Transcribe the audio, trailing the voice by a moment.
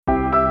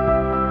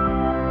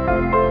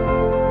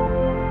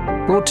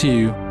Brought to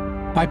you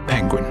by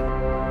Penguin.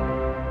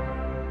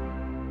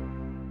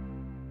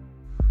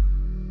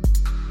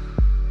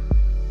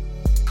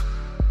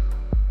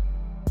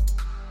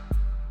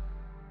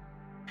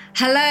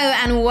 Hello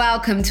and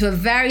welcome to a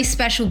very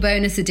special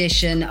bonus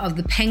edition of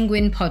the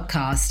Penguin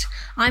podcast.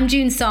 I'm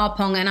June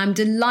Sarpong and I'm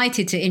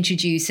delighted to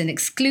introduce an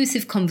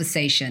exclusive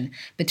conversation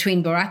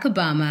between Barack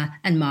Obama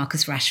and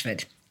Marcus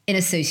Rashford in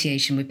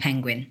association with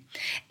Penguin.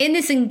 In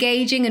this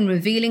engaging and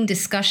revealing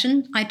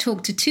discussion, I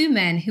talk to two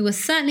men who are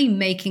certainly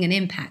making an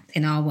impact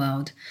in our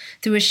world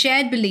through a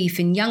shared belief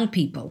in young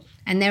people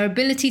and their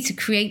ability to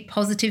create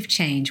positive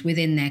change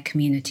within their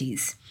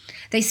communities.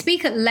 They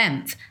speak at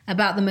length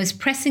about the most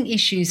pressing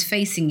issues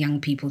facing young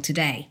people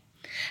today,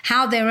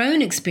 how their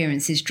own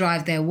experiences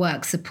drive their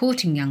work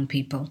supporting young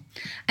people,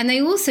 and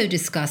they also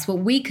discuss what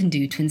we can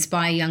do to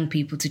inspire young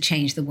people to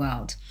change the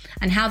world,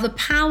 and how the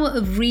power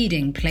of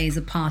reading plays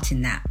a part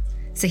in that.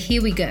 So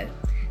here we go.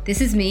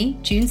 This is me,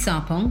 June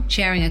Sarpong,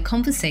 sharing a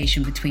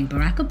conversation between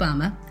Barack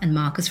Obama and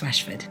Marcus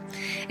Rashford.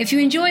 If you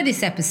enjoy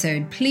this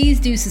episode, please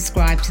do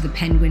subscribe to the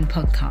Penguin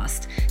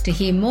podcast to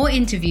hear more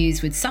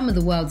interviews with some of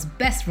the world's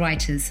best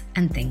writers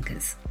and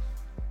thinkers.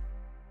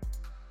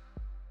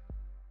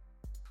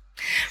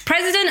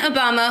 President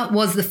Obama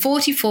was the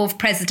 44th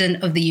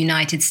President of the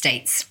United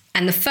States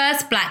and the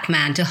first Black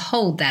man to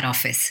hold that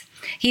office.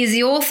 He is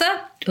the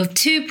author of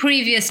two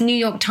previous New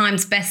York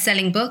Times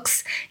best-selling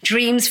books,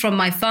 Dreams from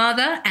My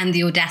Father and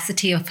The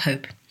Audacity of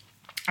Hope,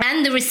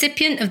 and the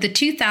recipient of the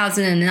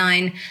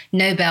 2009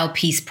 Nobel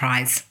Peace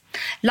Prize.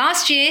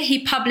 Last year,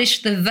 he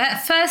published the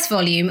first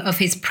volume of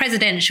his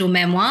presidential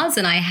memoirs,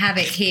 and I have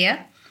it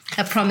here,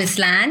 A Promised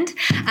Land,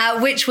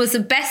 which was a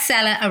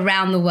bestseller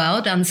around the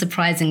world,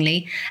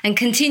 unsurprisingly, and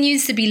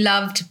continues to be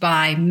loved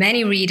by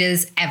many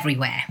readers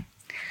everywhere.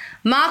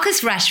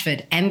 Marcus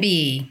Rashford,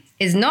 MBE,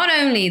 is not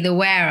only the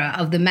wearer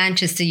of the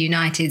Manchester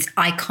United's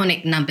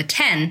iconic number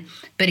 10,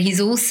 but he's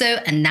also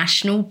a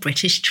national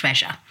British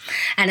treasure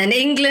and an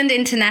England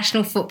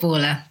international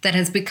footballer that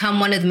has become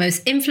one of the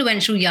most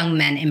influential young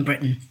men in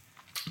Britain.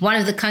 One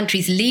of the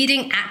country's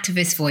leading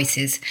activist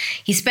voices,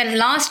 he spent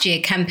last year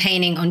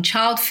campaigning on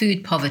child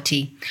food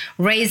poverty,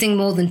 raising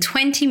more than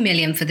 20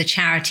 million for the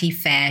charity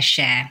Fair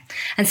Share,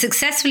 and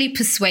successfully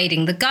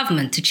persuading the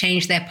government to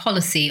change their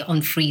policy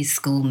on free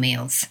school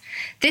meals.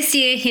 This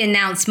year, he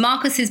announced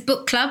Marcus's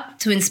book club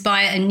to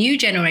inspire a new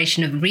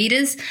generation of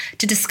readers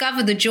to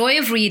discover the joy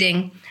of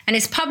reading, and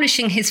is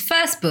publishing his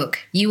first book,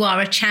 You Are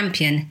a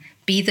Champion,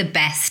 Be the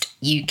Best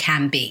You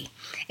Can Be.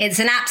 It's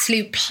an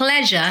absolute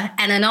pleasure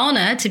and an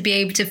honor to be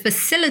able to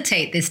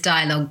facilitate this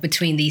dialogue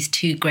between these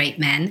two great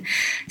men.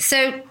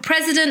 So,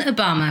 President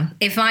Obama,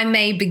 if I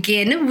may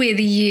begin with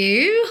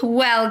you,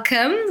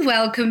 welcome.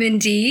 Welcome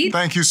indeed.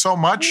 Thank you so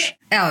much.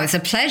 Oh, it's a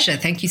pleasure.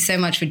 Thank you so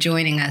much for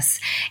joining us.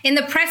 In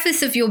the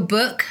preface of your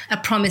book, A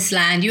Promised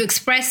Land, you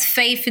express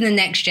faith in the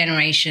next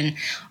generation,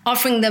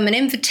 offering them an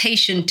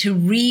invitation to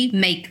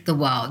remake the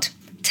world.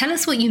 Tell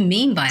us what you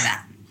mean by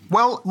that.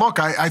 Well, look,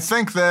 I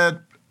think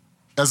that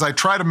as I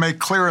try to make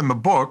clear in the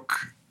book,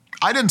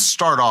 I didn't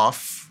start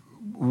off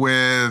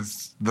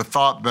with the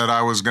thought that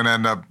I was going to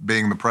end up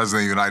being the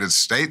President of the United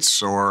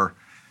States or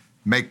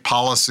make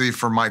policy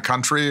for my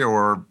country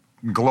or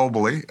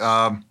globally.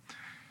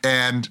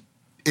 And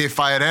if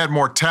I had had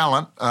more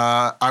talent,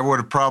 I would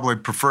have probably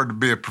preferred to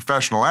be a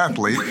professional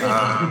athlete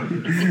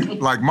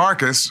like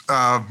Marcus.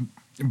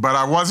 But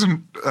I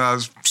wasn't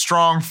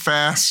strong,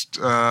 fast,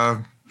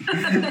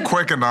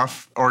 quick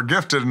enough or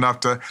gifted enough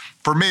to.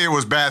 For me, it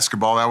was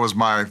basketball. That was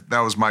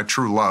my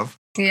true love.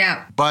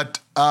 Yeah.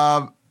 But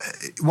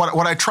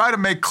what I try to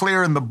make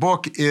clear in the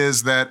book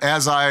is that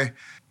as I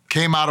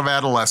came out of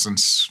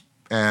adolescence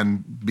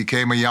and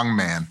became a young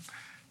man,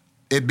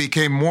 it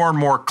became more and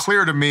more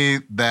clear to me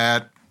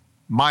that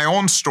my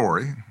own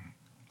story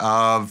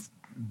of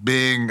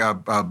being a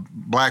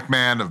Black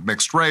man of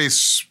mixed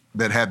race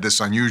that had this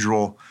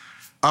unusual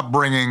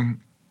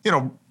upbringing,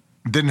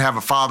 didn't have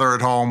a father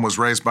at home, was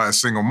raised by a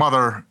single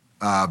mother,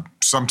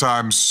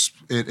 sometimes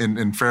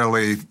in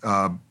fairly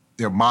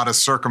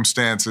modest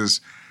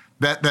circumstances,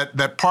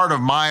 that part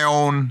of my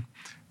own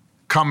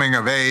coming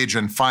of age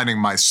and finding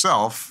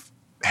myself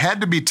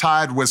had to be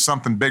tied with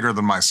something bigger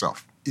than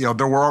myself.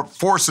 There were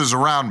forces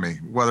around me,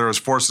 whether it was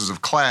forces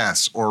of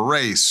class or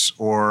race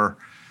or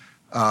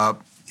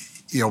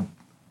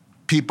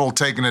people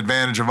taking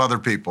advantage of other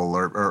people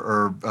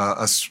or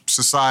a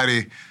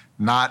society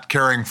not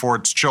caring for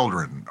its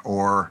children,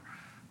 or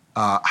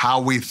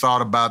how we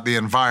thought about the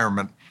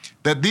environment,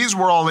 that these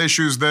were all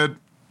issues that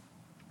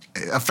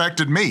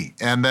affected me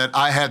and that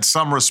I had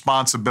some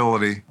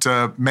responsibility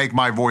to make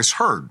my voice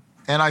heard.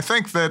 And I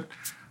think that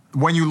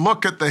when you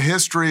look at the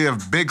history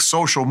of big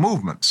social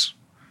movements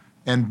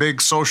and big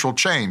social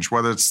change,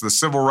 whether it's the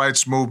civil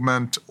rights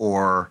movement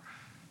or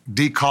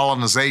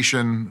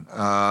decolonization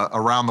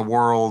around the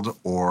world,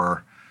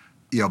 or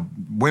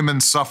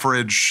women's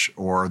suffrage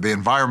or the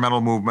environmental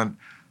movement,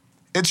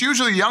 it's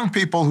usually young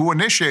people who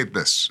initiate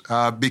this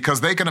because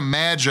they can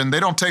imagine, they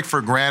don't take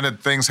for granted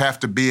things have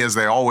to be as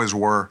they always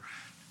were.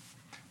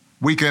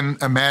 We can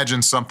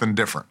imagine something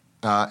different.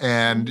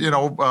 And,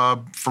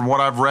 from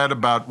what I've read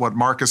about what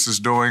Marcus is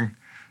doing,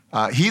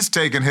 he's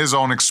taken his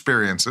own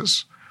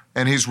experiences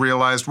and he's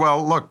realized,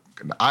 well, look,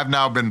 I've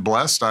now been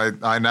blessed.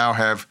 I now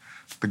have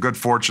the good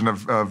fortune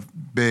of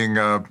being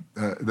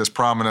this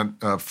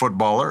prominent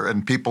footballer,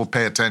 and people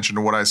pay attention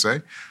to what I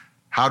say.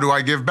 How do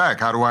I give back?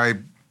 How do I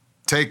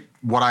take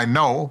what I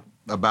know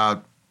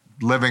about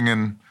living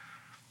in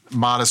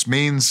modest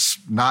means,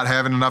 not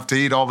having enough to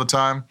eat all the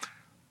time?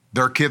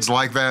 There are kids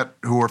like that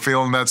who are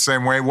feeling that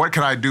same way. What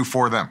can I do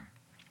for them?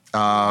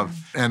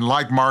 And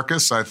like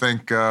Marcus, I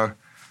think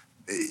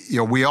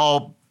we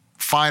all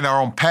find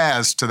our own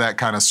paths to that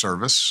kind of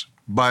service.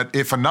 But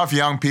if enough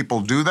young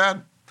people do that,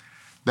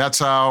 that's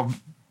how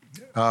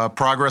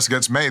progress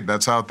gets made.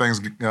 That's how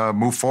things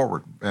move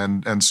forward.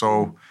 And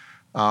so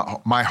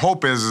my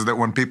hope is that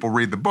when people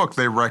read the book,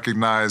 they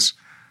recognize,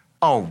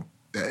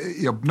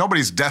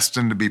 nobody's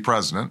destined to be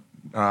president.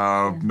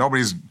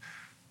 Nobody's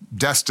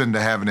destined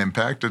to have an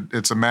impact.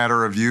 It's a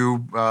matter of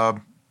you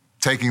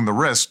taking the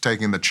risk,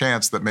 taking the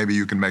chance that maybe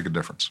you can make a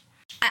difference.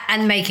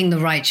 And making the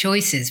right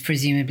choices,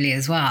 presumably,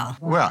 as well.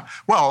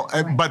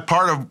 But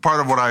part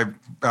of what I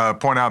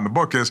point out in the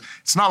book is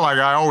it's not like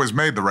I always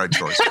made the right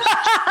choices.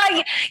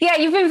 Yeah,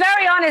 you've been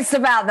very honest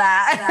about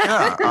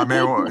that. Yeah, I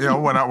mean,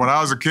 when I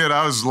was a kid,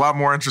 I was a lot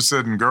more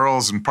interested in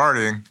girls and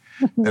partying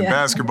and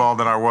basketball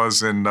than I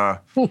was in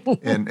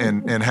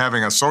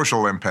having a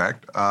social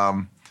impact.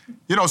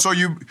 So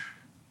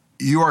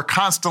you are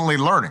constantly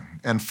learning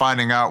and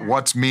finding out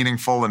what's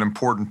meaningful and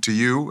important to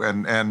you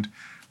and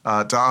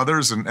to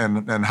others,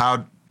 and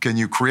how can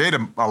you create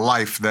a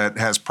life that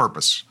has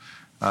purpose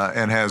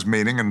and has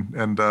meaning.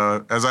 And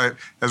as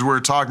we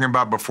were talking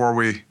about before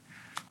we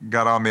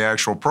got on the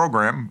actual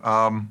program,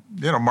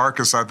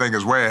 Marcus, I think,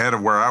 is way ahead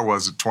of where I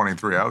was at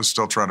 23. I was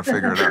still trying to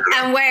figure it out.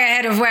 And way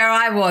ahead of where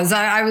I was.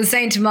 I was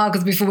saying to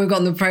Marcus before we got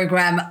on the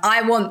program,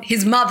 I want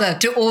his mother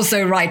to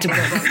also write a book.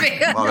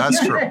 Well,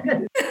 that's true.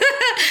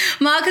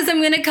 Marcus, I'm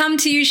going to come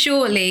to you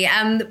shortly.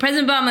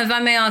 President Obama, if I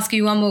may ask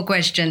you one more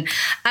question.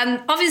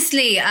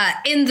 Obviously,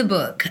 in the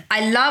book,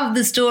 I love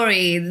the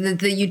story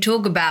that you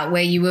talk about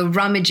where you were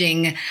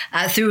rummaging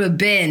through a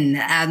bin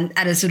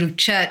at a sort of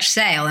church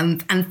sale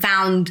and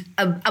found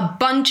a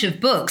bunch of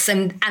books.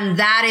 And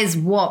that is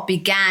what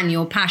began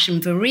your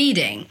passion for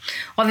reading.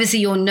 Obviously,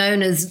 you're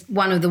known as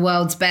one of the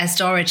world's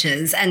best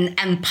orators.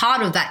 And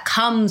part of that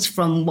comes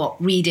from what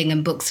reading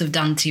and books have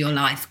done to your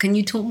life. Can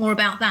you talk more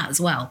about that as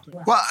well?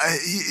 Well,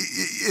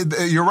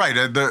 you're right.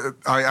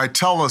 I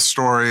tell a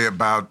story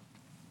about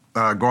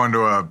going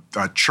to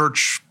a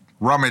church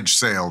rummage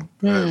sale.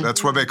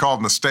 That's what they call it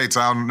in the States.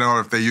 I don't know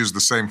if they use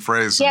the same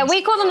phrase. Yeah,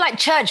 we call them like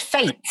church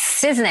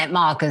fates, isn't it,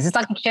 Marcus? It's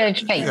like a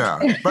church fate. Yeah,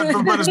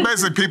 but it's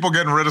basically people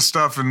getting rid of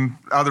stuff and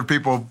other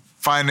people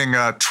finding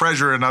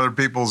treasure in other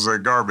people's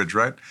garbage,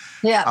 right?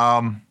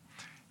 Yeah.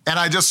 And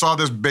I just saw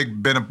this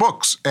big bin of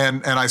books,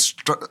 and I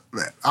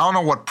don't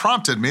know what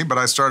prompted me, but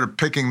I started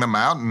picking them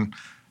out, and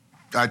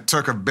I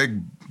took a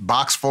big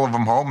box full of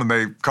them home, and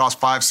they cost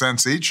 5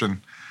 cents each,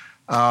 and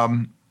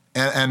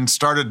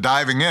started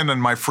diving in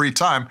my free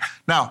time.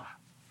 Now,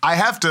 I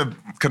have to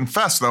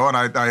confess, though, and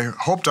I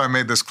hoped I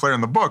made this clear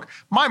in the book,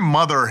 my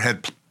mother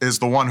is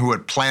the one who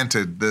had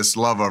planted this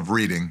love of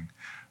reading,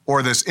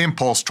 or this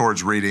impulse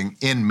towards reading,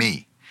 in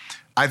me.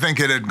 I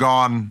think it had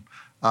gone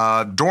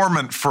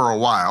dormant for a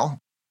while.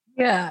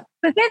 Yeah.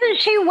 But didn't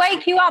she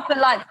wake you up at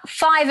like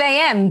 5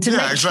 a.m. to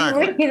make you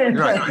read it?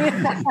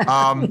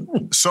 Right.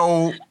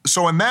 So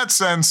in that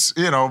sense,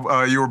 you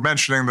were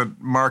mentioning that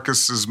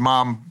Marcus's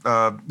mom,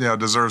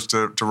 deserves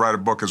to write a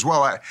book as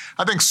well. I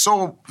think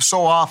so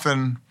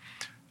often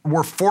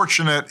we're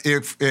fortunate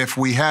if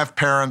we have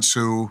parents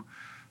who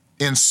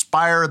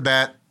inspire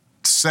that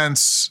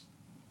sense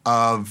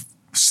of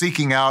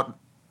seeking out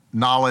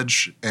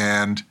knowledge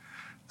and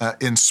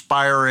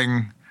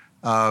inspiring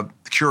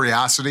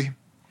curiosity.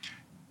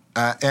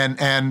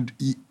 And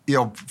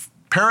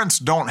parents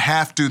don't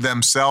have to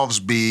themselves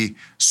be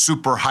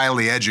super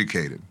highly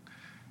educated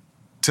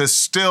to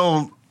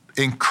still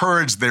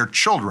encourage their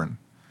children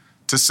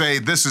to say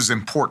this is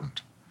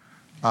important.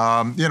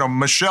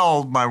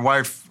 Michelle, my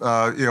wife,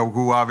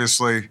 who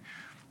obviously,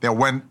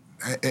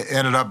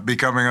 ended up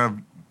becoming a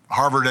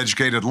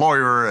Harvard-educated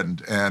lawyer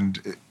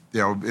and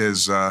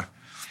is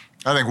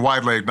I think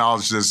widely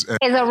acknowledged as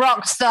a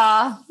rock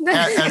star,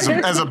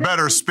 as a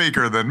better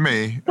speaker than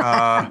me.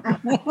 Her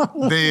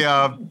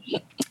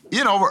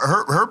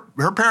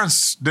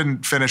parents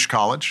didn't finish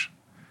college,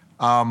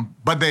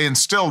 but they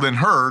instilled in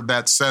her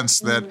that sense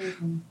that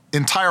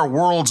entire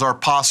worlds are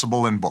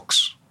possible in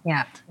books.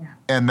 Yeah.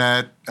 And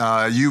that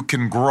you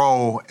can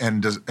grow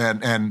and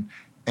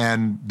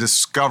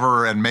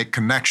discover and make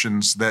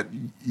connections that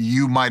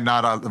you might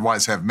not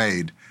otherwise have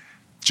made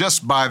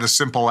just by the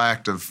simple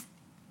act of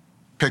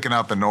picking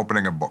up and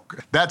opening a book.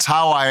 That's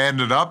how I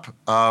ended up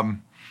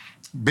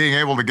being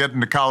able to get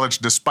into college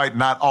despite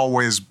not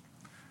always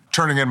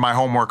turning in my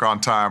homework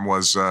on time.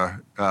 Was that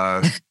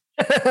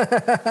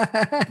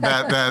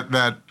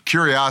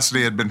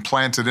curiosity had been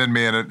planted in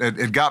me, and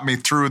it got me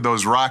through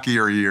those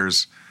rockier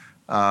years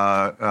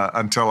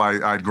until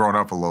I'd grown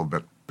up a little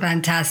bit.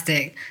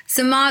 Fantastic.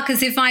 So,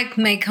 Marcus, if I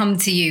may come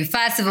to you,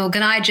 first of all,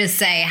 can I just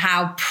say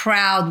how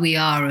proud we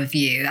are of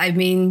you? I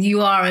mean,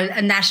 you are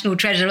a national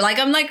treasure.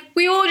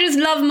 We all just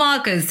love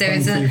Marcus. So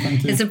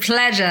it's a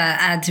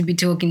pleasure to be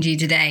talking to you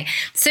today.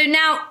 So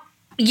now,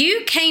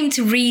 you came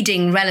to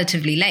reading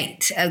relatively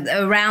late,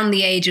 around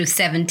the age of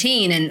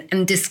 17,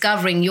 and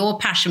discovering your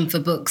passion for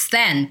books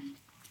then.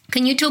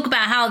 Can you talk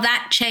about how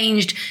that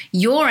changed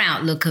your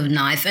outlook of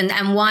life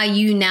and why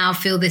you now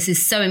feel this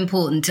is so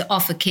important to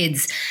offer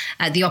kids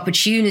the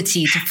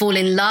opportunity to fall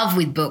in love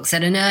with books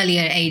at an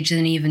earlier age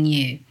than even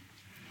you?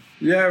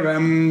 Yeah,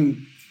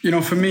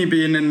 for me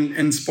being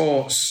in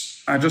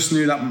sports, I just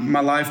knew that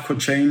my life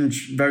could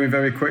change very,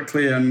 very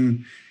quickly.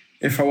 And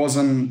if I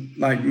wasn't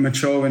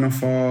mature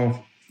enough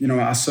or,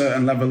 at a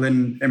certain level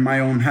in my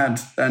own head,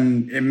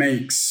 then it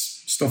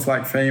makes stuff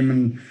like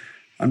fame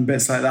and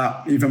bits like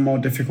that even more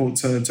difficult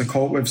to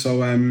cope with.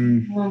 So,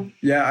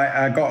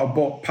 I got a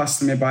book passed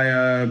to me by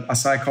a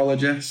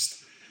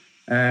psychologist.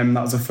 That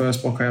was the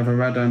first book I ever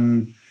read.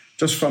 And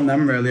just from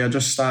them, really, I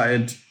just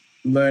started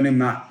learning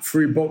that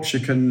through books, you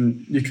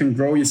can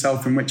grow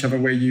yourself in whichever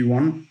way you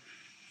want.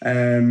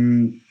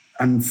 And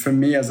for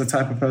me, as the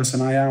type of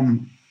person I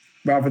am,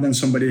 rather than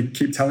somebody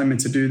keep telling me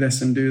to do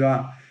this and do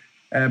that,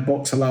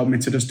 books allowed me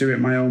to just do it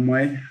my own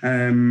way.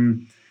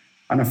 And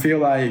I feel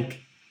like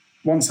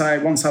once I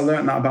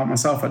learned that about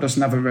myself, I just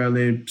never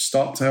really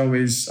stopped. I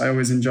always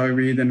enjoy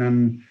reading,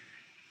 and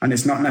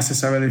it's not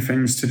necessarily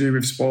things to do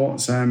with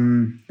sports.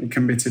 It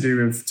can be to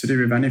do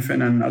with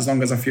anything. And as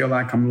long as I feel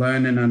like I'm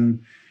learning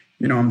and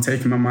I'm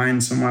taking my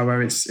mind somewhere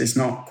where it's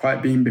not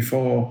quite been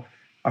before,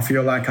 I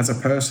feel like as a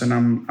person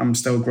I'm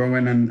still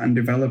growing and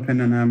developing.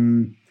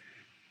 And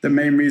the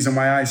main reason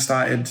why I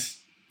started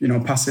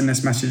passing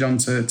this message on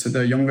to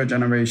the younger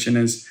generation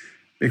is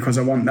because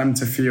I want them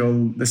to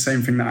feel the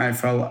same thing that I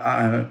felt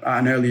at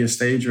an earlier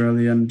stage,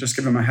 really, and just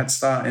give them a head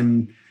start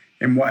in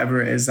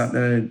whatever it is that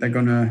they're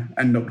going to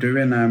end up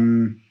doing.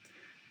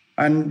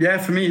 And yeah,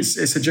 for me,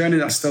 it's a journey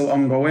that's still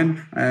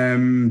ongoing,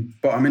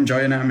 but I'm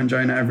enjoying it. I'm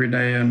enjoying it every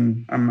day,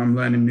 and I'm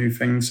learning new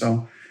things.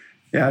 So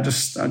yeah, I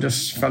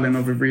just fell in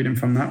love with reading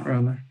from that,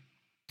 really.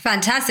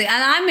 Fantastic.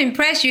 And I'm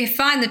impressed you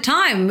find the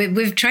time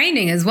with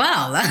training as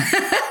well.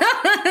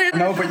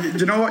 No, but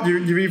you know what?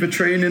 You're either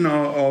training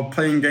or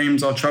playing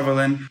games or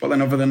traveling. But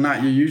then other than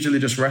that, you're usually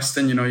just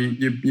resting.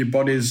 Your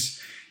body's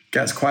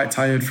gets quite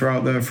tired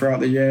throughout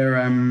the year.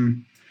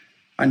 And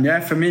yeah,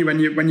 for me, when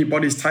your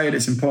body's tired,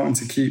 it's important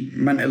to keep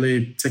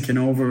mentally ticking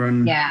over.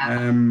 And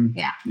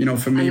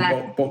for me,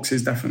 books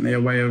is definitely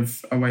a way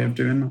of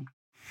doing that.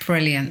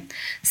 Brilliant.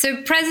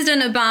 So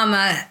President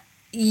Obama,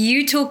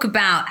 you talk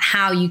about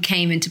how you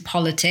came into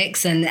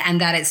politics and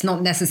that it's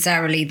not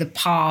necessarily the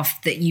path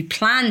that you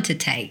planned to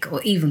take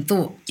or even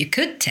thought you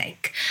could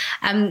take.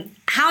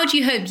 How do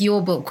you hope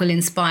your book will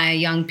inspire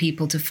young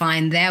people to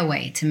find their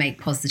way to make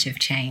positive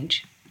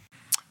change?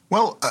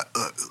 Well,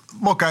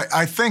 look,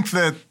 I think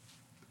that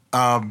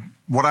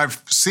what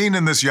I've seen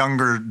in this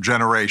younger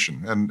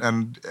generation,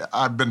 and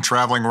I've been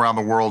traveling around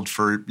the world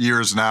for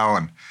years now,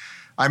 and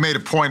I made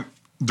a point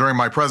during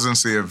my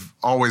presidency of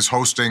always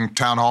hosting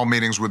town hall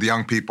meetings with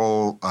young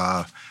people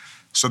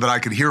so that I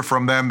could hear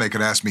from them. They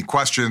could ask me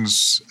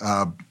questions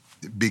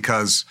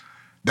because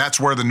that's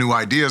where the new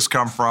ideas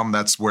come from.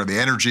 That's where the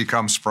energy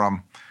comes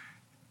from.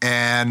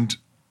 And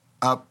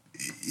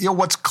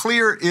what's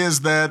clear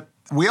is that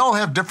we all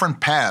have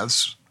different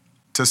paths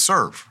to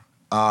serve.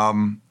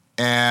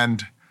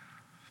 And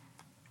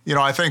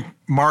I think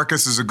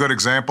Marcus is a good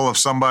example of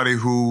somebody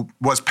who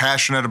was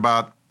passionate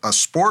about a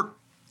sport,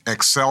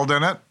 excelled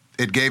in it.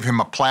 It gave him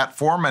a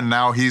platform, and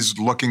now he's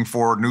looking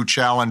for new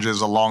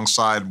challenges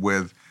alongside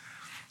with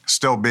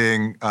still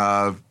being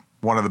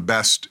one of the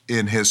best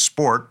in his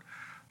sport.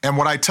 And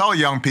what I tell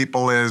young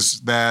people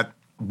is that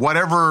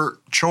whatever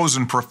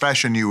chosen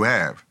profession you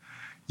have,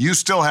 you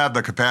still have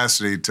the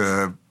capacity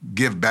to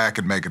give back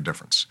and make a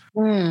difference.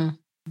 Mm.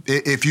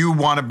 If you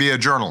want to be a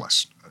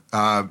journalist,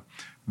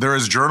 there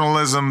is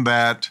journalism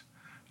that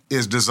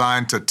is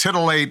designed to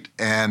titillate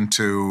and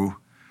to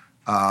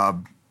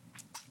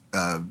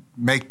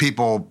make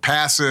people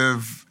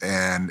passive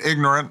and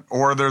ignorant,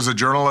 or there's a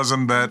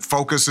journalism that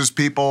focuses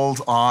people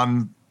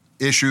on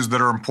issues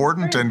that are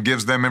important and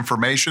gives them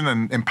information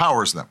and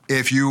empowers them.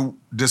 If you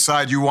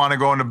decide you want to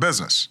go into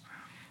business,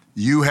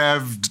 you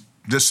have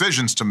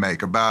decisions to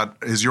make about,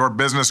 is your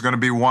business going to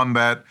be one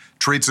that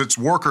treats its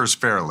workers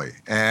fairly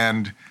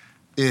and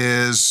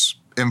is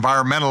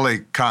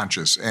environmentally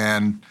conscious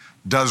and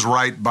does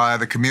right by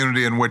the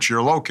community in which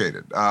you're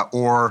located?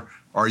 Or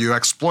are you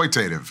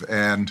exploitative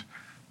and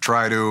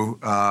try to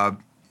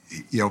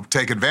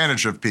take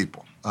advantage of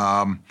people?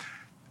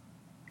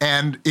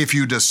 And if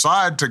you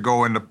decide to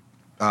go into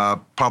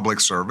public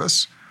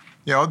service,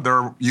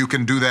 you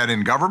can do that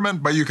in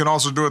government, but you can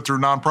also do it through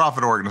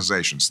nonprofit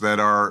organizations that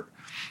are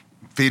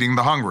feeding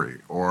the hungry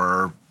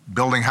or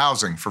building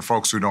housing for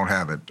folks who don't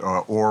have it,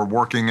 or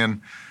working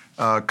in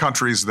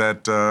countries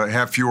that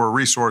have fewer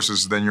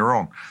resources than your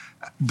own.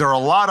 there are a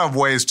lot of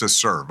ways to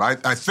serve.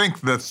 I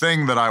think the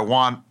thing that I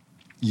want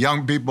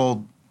young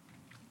people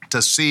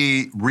to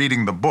see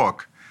reading the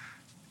book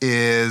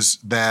is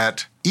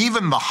that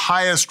even the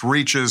highest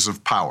reaches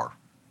of power,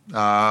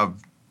 where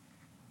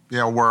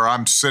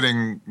I'm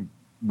sitting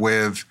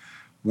with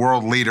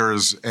world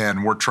leaders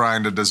and we're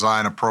trying to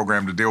design a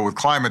program to deal with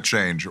climate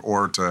change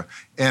or to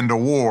end a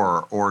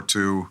war or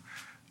to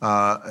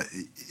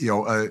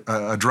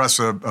address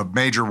a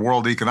major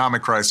world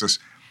economic crisis,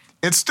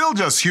 it's still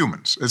just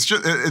humans.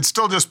 It's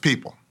still just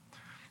people.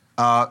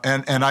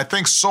 And I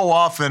think so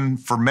often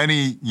for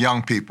many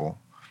young people,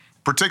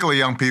 particularly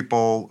young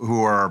people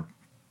who are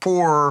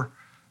poor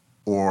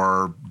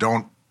or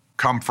don't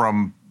come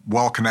from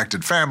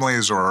well-connected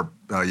families, or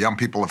young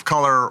people of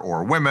color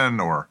or women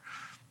or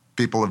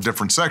people of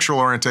different sexual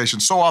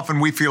orientations, so often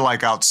we feel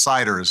like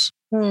outsiders,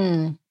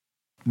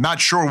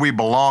 not sure we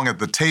belong at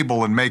the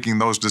table in making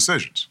those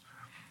decisions.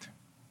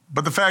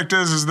 But the fact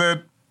is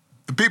that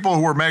the people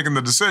who are making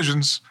the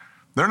decisions,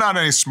 they're not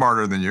any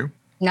smarter than you.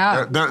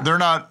 No, they're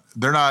not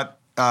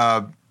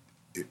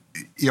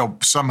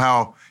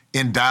somehow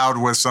endowed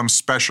with some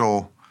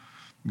special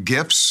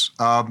gifts.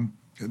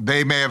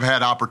 They may have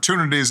had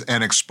opportunities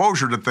and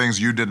exposure to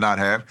things you did not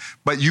have,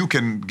 but you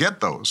can get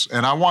those.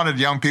 And I wanted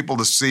young people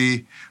to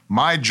see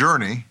my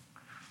journey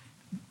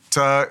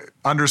to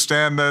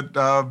understand that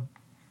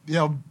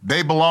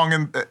they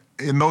belong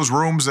in those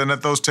rooms and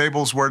at those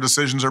tables where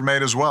decisions are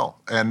made as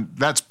well. And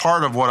that's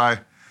part of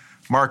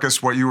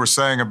Marcus, what you were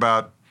saying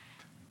about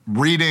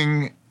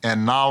reading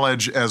and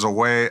knowledge as a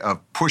way of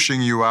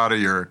pushing you out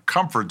of your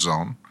comfort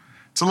zone.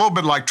 It's a little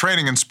bit like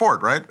training in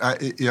sport, right?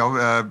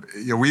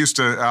 We used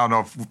to, I don't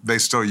know if they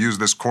still use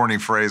this corny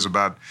phrase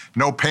about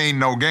no pain,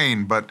 no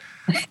gain, but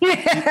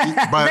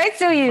they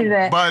still use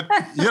it. But,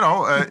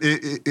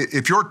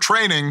 if you're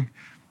training,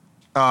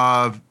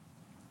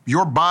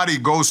 your body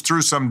goes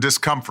through some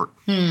discomfort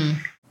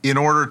in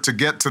order to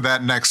get to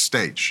that next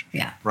stage.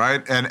 Yeah.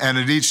 Right? And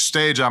at each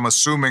stage, I'm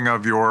assuming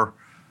of your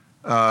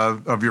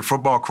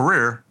football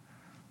career,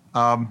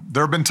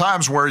 there have been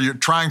times where you're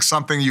trying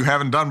something you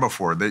haven't done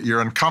before, that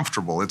you're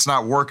uncomfortable. It's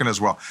not working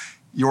as well.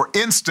 Your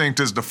instinct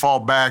is to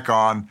fall back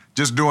on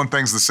just doing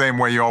things the same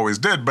way you always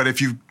did. But if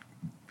you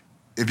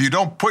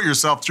don't put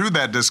yourself through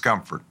that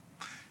discomfort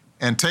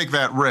and take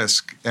that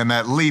risk and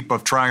that leap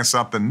of trying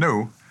something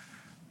new,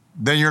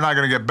 then you're not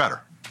going to get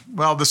better.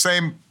 Well, the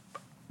same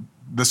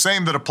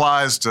that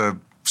applies to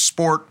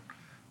sport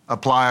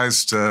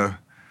applies to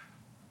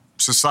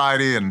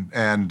society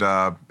and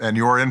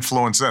your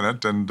influence in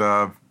it. And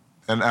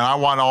I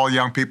want all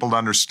young people to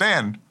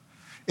understand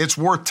it's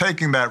worth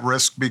taking that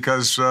risk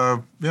because,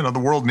 the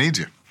world needs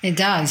you. It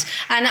does.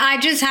 And I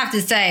just have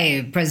to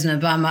say,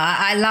 President Obama,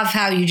 I love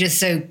how you just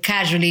so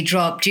casually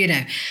dropped,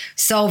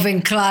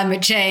 solving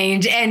climate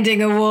change,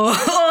 ending a war,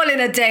 all in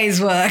a day's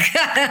work.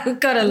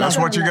 Gotta love That's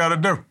what you got to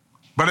do.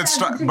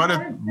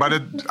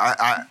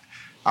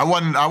 I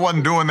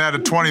wasn't doing that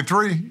at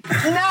 23. No,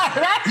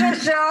 that's for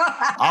sure.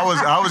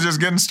 I was just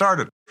getting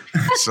started.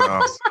 So I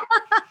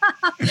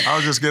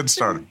was just getting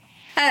started.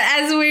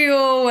 As we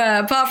all were,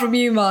 apart from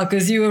you,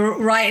 Marcus, you were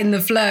right in the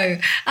flow.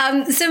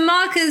 So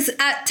Marcus,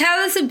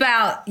 tell us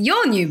about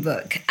your new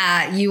book,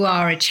 You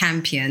Are a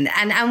Champion,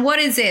 and what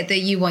is it that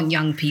you want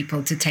young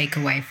people to take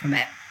away from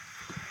it?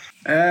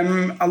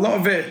 A lot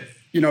of it,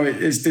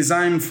 is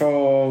designed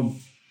for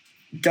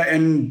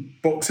getting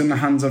books in the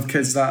hands of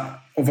kids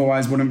that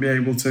otherwise wouldn't be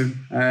able to.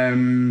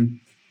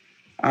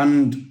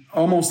 And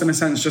almost in a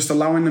sense, just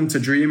allowing them to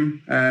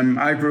dream.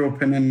 I grew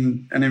up in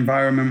an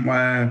environment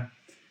where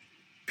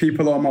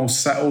people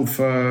almost settled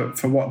for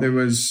what they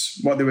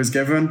was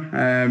given.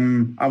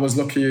 I was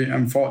lucky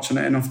and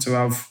fortunate enough to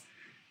have,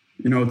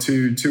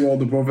 two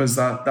older brothers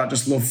that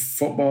just love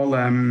football.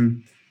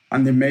 And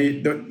they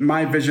made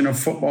my vision of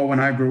football when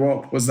I grew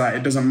up was that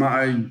it doesn't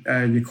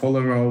matter your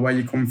colour or where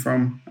you come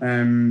from,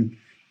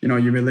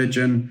 your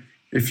religion.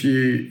 If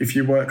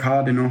you work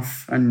hard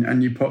enough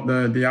and you put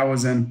the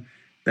hours in,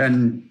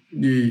 then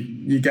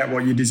you get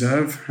what you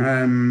deserve.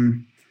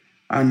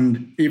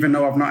 And even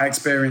though I've not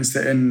experienced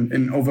it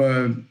in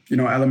other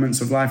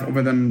elements of life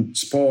other than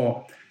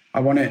sport,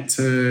 I want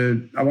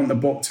the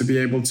book to be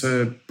able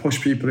to push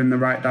people in the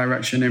right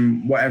direction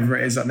in whatever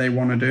it is that they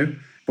want to do.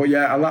 But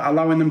yeah,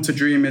 allowing them to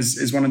dream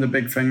is one of the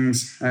big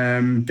things.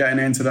 Getting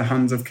it into the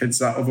hands of kids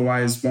that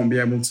otherwise won't be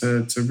able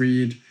to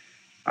read,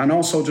 and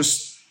also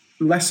just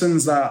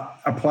lessons that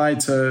apply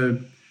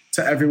to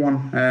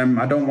everyone.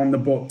 I don't want the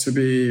book to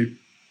be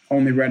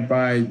only read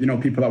by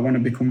people that want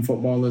to become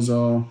footballers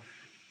or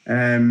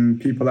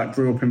people that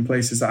grew up in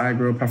places that I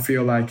grew up. I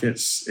feel like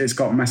it's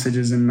got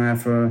messages in there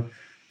for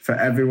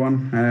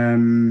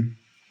everyone.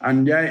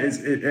 And yeah,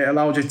 it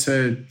allows you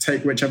to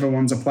take whichever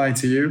ones apply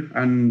to you,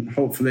 and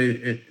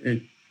hopefully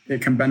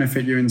it can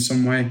benefit you in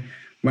some way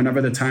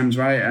whenever the time's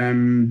right.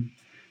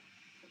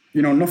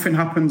 Nothing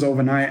happens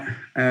overnight.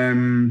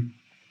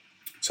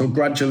 So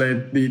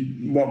gradually,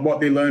 what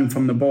they learn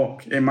from the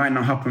book, it might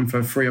not happen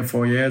for 3 or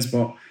 4 years,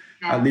 but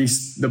at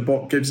least the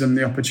book gives them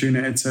the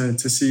opportunity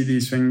to see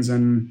these things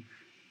and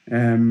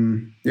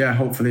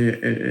hopefully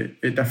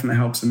it definitely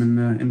helps them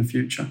in the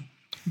future.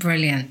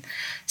 Brilliant.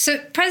 So,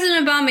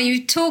 President Obama,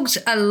 you talked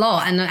a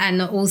lot,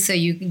 and also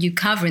you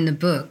cover in the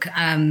book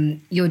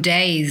your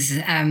days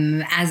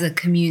as a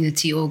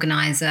community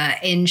organizer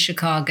in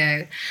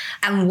Chicago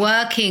and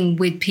working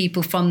with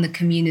people from the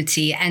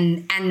community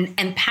and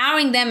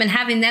empowering them and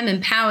having them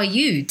empower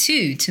you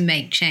too to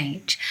make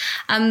change.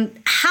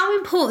 How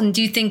important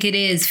do you think it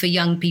is for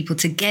young people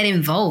to get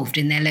involved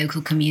in their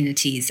local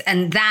communities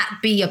and that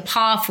be a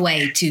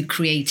pathway to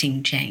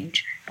creating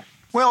change?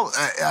 Well,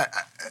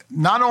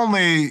 not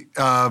only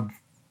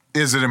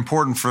is it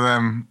important for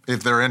them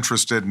if they're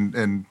interested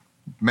in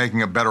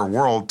making a better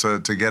world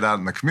to get out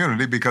in the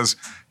community, because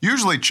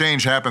usually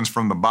change happens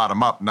from the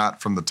bottom up,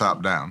 not from the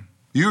top down.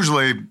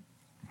 Usually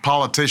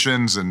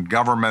politicians and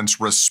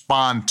governments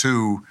respond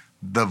to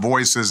the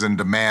voices and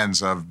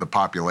demands of the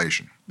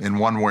population in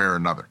one way or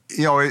another.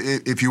 You know,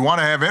 if you want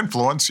to have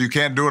influence, you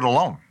can't do it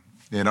alone.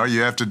 You know,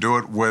 you have to do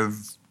it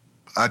with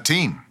a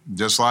team,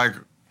 just like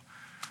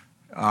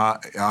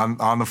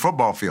on the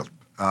football field.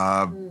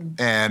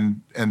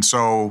 And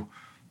so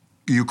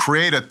you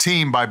create a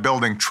team by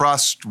building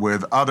trust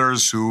with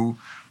others who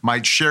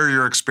might share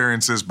your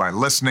experiences by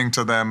listening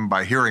to them,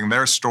 by hearing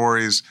their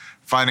stories,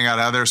 finding out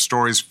how their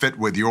stories fit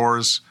with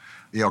yours,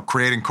 you know,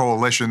 creating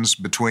coalitions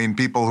between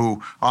people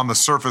who on the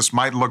surface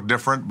might look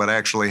different but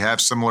actually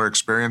have similar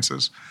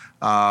experiences,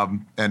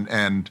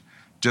 and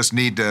just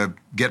need to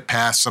get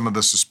past some of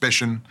the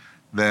suspicion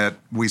that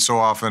we so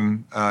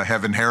often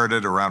have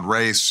inherited around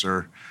race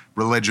or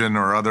religion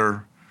or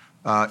other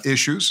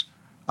issues.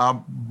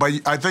 But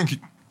I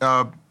think,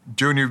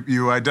 June,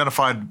 you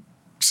identified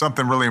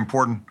something really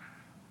important.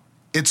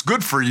 It's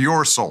good for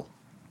your soul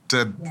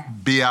to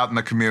be out in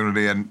the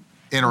community and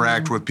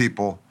interact with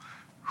people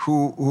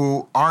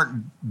who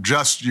aren't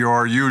just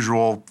your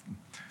usual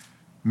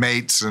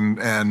mates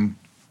and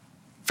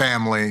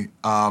family,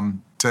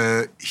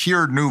 to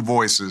hear new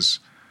voices,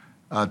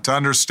 to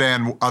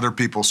understand other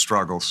people's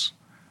struggles.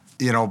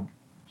 You know,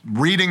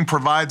 reading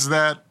provides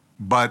that,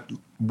 but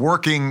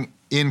working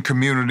in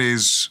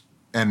communities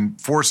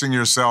and forcing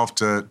yourself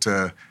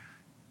to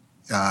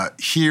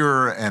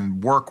hear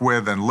and work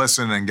with and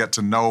listen and get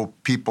to know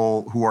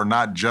people who are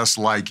not just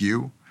like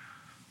you,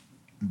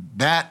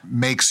 that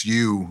makes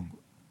you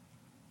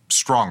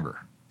stronger.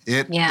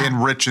 It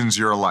enriches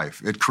your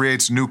life. It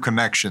creates new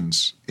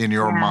connections in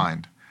your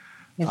mind.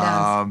 It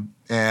does.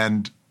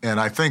 And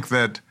I think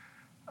that,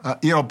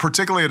 you know,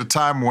 particularly at a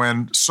time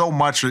when so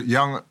much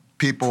young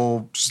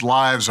people's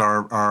lives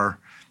are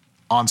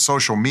on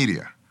social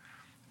media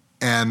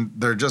and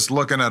they're just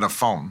looking at a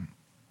phone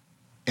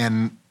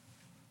and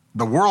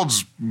the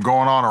world's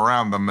going on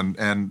around them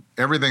and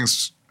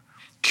everything's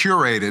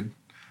curated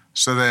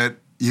so that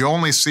you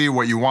only see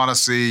what you want to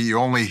see. You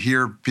only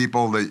hear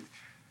people that,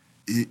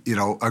 you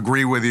know,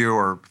 agree with you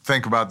or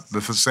think about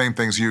the same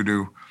things you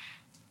do.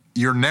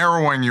 You're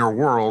narrowing your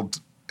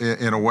world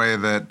in a way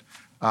that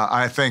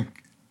I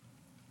think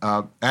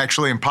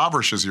actually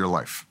impoverishes your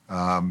life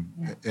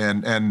and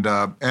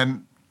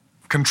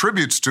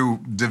contributes to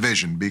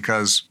division,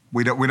 because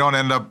we don't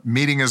end up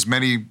meeting as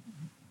many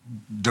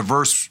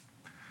diverse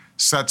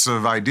sets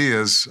of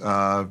ideas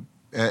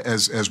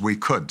as we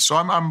could. So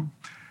I'm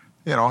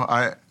you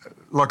know,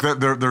 look,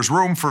 there's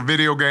room for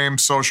video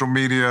games, social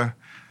media,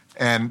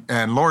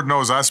 and Lord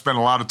knows I spend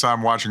a lot of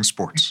time watching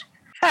sports.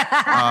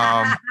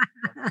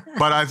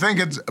 But I think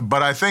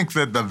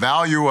that the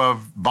value of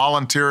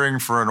volunteering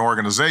for an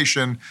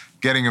organization,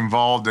 getting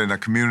involved in a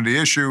community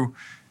issue,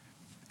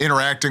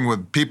 interacting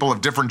with people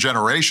of different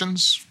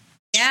generations,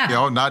 you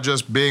know, not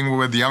just being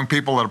with young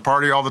people at a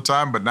party all the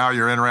time, but now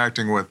you're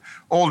interacting with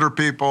older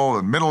people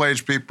and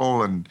middle-aged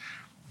people, and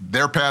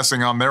they're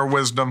passing on their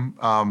wisdom.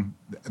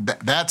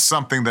 That's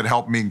something that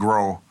helped me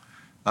grow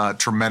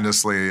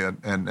tremendously,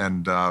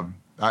 and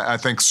I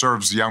think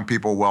serves young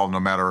people well no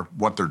matter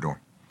what they're doing.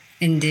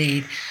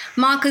 Indeed.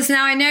 Marcus,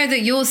 now I know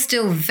that you're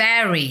still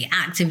very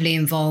actively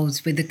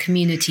involved with the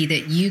community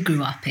that you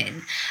grew up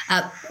in.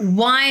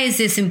 Why is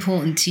this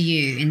important to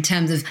you in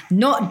terms of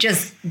not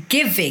just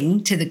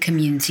giving to the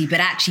community, but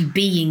actually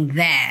being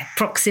there,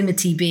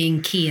 proximity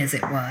being key, as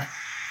it were?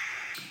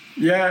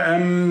 Yeah,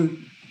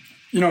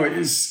 you know,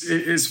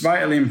 it's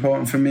vitally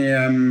important for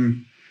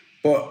me.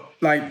 But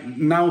like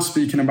now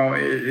speaking about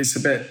it, it's a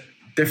bit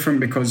different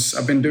because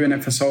I've been doing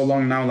it for so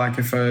long now. Like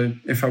if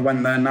I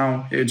went there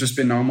now, it'd just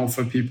be normal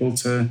for people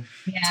to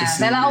see.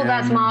 They're like, oh,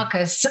 that's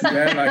Marcus.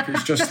 Yeah, like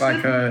it's just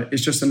like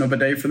it's just another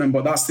day for them.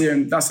 But that's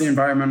the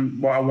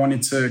environment what I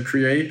wanted to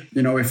create.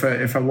 You know, if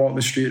I walk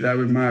the street there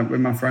with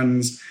my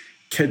friends,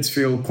 kids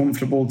feel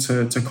comfortable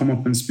to come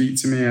up and speak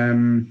to me.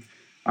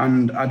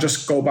 And I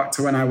just go back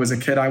to when I was a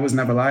kid. I was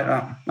never like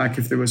that. Like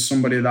if there was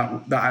somebody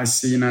that I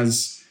seen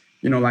as,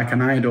 you know, like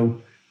an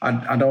idol,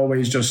 I'd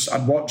always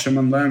I'd watch them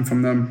and learn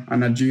from them,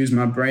 and I'd use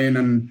my brain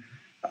and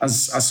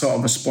as sort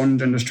of a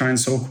sponge and just try and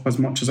soak up as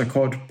much as I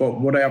could. But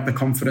would I have the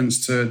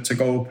confidence to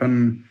go up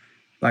and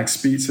like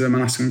speak to them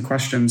and ask them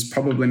questions?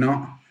 Probably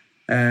not.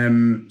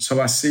 So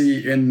I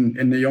see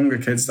in the younger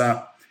kids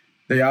that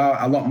they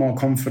are a lot more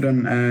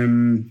confident.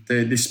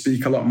 They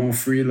speak a lot more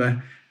freely.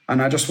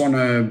 And I just want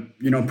to,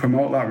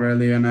 promote that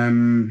really.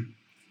 And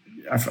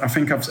I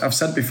think I've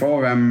said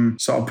before,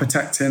 sort of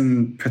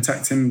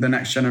protecting the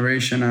next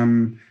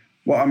generation.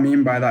 What I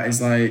mean by that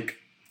is like,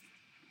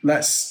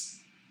 let's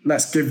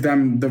give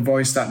them the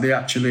voice that they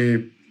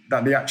actually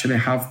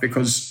have,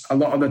 because a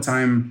lot of the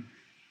time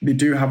they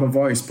do have a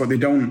voice, but they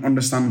don't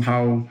understand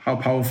how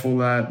powerful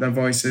their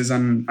voice is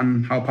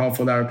and how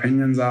powerful their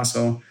opinions are.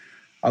 So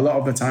a lot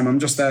of the time I'm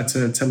just there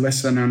to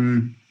listen,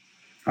 and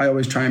I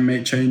always try and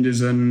make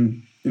changes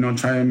and,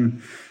 try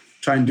and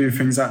do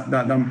things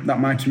that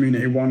my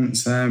community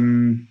wants.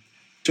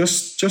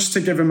 Just to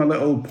give them a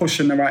little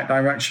push in the right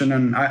direction.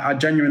 And I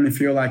genuinely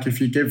feel like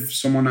if you give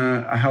someone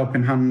a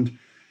helping hand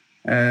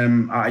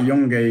at a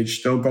young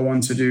age, they'll go on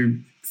to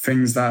do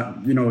things that,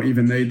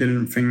 even they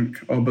didn't think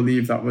or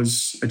believe that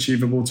was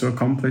achievable to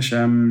accomplish.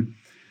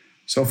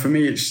 So for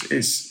me,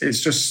 it's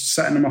just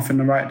setting them off in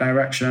the right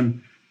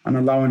direction and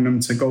allowing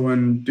them to go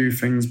and do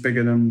things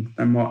bigger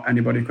than what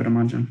anybody could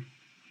imagine.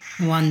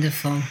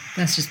 Wonderful.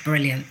 That's just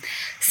brilliant.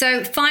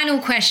 So final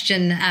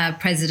question,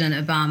 President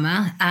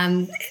Obama,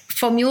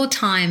 from your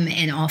time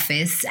in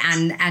office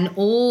and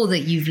all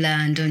that you've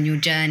learned on your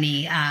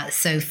journey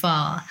so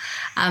far,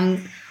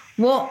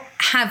 what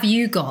have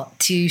you got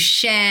to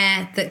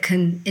share that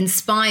can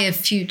inspire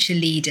future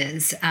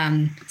leaders,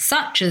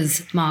 such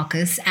as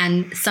Marcus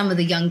and some of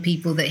the young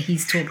people that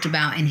he's talked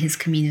about in his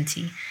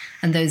community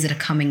and those that are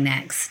coming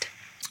next?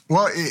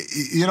 Well,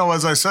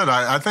 as I said,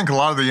 I think a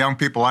lot of the young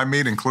people I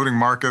meet, including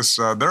Marcus,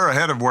 they're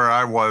ahead of where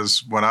I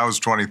was when I was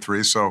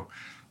 23. So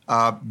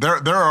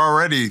they're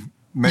already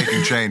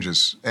making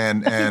changes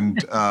and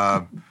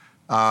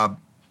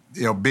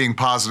being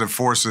positive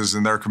forces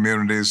in their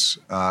communities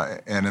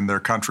and in their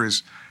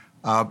countries.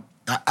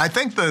 I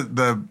think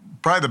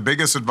probably the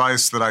biggest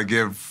advice that I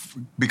give,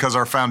 because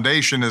our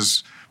foundation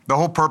is, the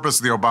whole purpose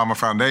of the Obama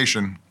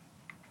Foundation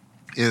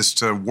is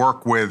to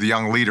work with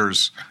young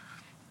leaders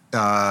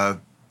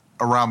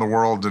around the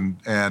world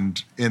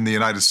and in the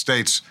United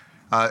States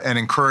and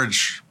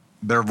encourage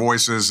their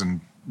voices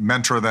and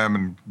mentor them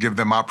and give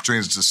them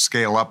opportunities to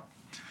scale up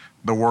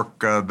the work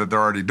that they're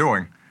already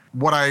doing.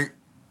 What I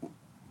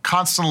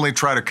constantly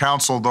try to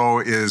counsel, though,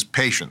 is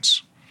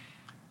patience.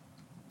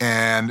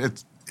 And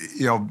it's,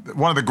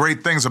 one of the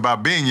great things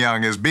about being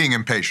young is being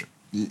impatient.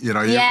 You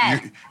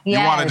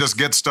want to just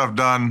get stuff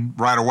done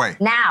right away.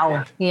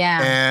 Now, yeah.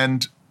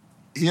 And,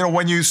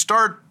 when you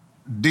start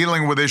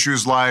dealing with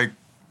issues like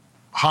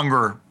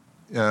hunger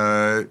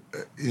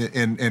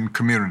in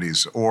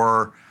communities,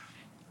 or,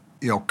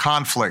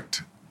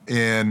 conflict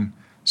in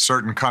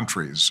certain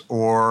countries,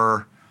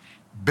 or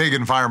big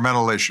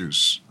environmental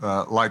issues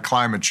like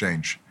climate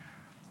change,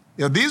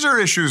 these are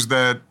issues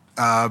that,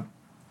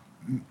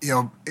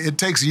 it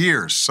takes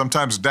years,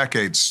 sometimes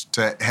decades,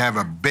 to have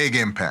a big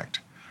impact.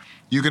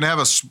 You can have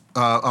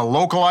a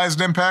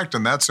localized impact,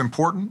 and that's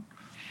important.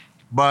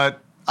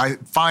 But I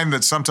find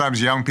that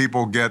sometimes young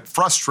people get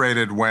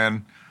frustrated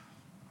when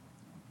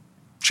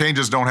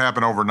changes don't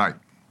happen overnight.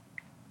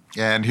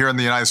 And here in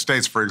the United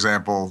States, for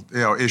example,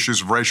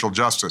 issues of racial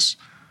justice,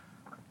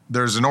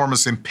 there's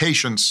enormous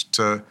impatience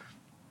and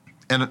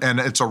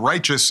it's a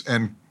righteous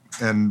and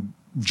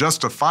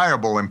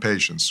justifiable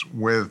impatience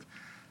with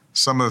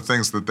some of the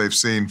things that they've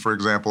seen, for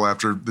example,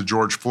 after the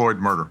George Floyd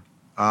murder.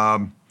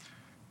 And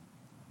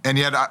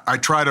yet I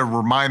try to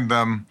remind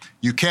them,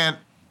 you can't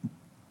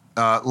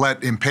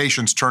let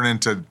impatience turn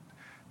into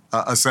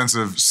a sense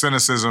of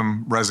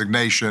cynicism,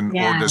 resignation,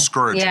 or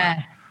discouragement.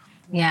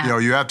 Yeah.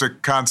 You have to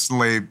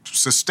constantly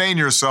sustain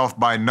yourself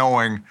by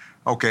knowing,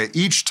 okay,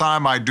 each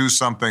time I do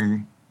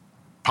something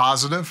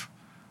positive,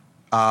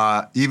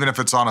 even if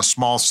it's on a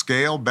small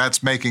scale,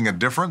 that's making a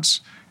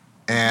difference.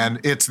 And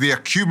it's the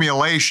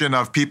accumulation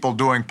of people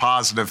doing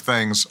positive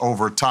things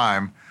over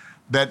time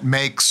that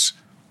makes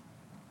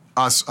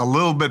us a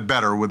little bit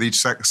better with each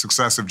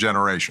successive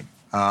generation.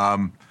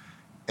 So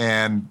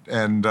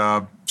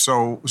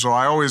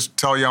I always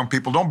tell young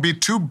people, don't be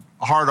too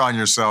hard on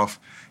yourself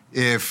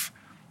if,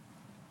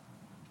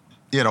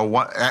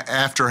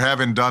 after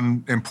having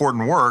done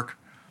important work,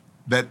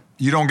 that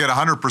you don't get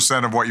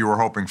 100% of what you were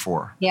hoping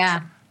for.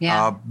 Yeah.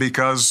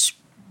 Because,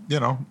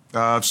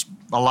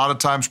 a lot of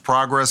times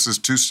progress is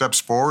 2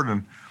 steps forward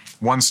and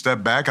 1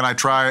 step back. And I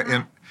try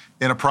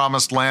in a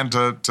promised land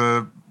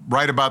to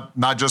write about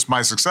not just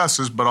my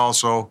successes, but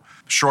also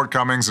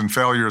shortcomings and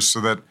failures, so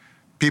that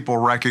people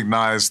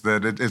recognize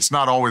that it's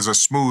not always a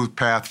smooth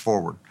path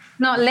forward.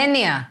 Not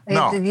linear.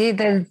 No.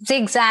 The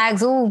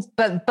zigzags,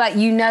 but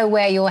you know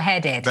where you're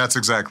headed. That's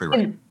exactly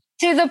right.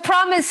 To the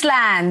promised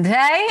land,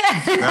 hey?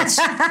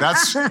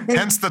 That's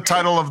hence the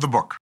title of the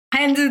book.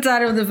 Hence the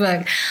title of the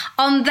book.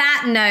 On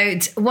that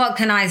note, what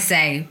can I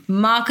say?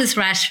 Marcus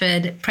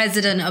Rashford,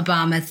 President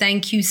Obama,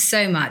 thank you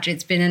so much.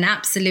 It's been an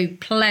absolute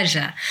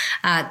pleasure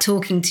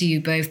talking to you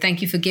both.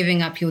 Thank you for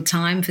giving up your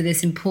time for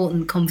this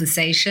important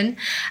conversation.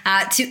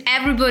 To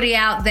everybody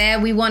out there,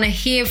 we want to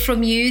hear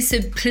from you.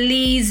 So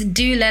please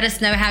do let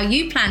us know how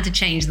you plan to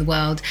change the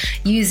world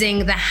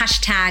using the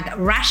hashtag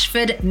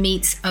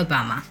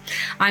 #RashfordMeetsObama.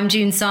 I'm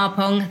June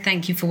Sarpong.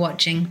 Thank you for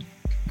watching.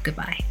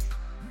 Goodbye.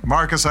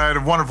 Marcus, I had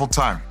a wonderful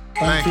time.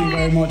 Thank you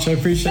very much. I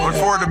appreciate it. Look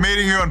forward to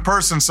meeting you in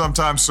person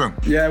sometime soon.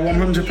 Yeah,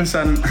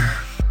 100%.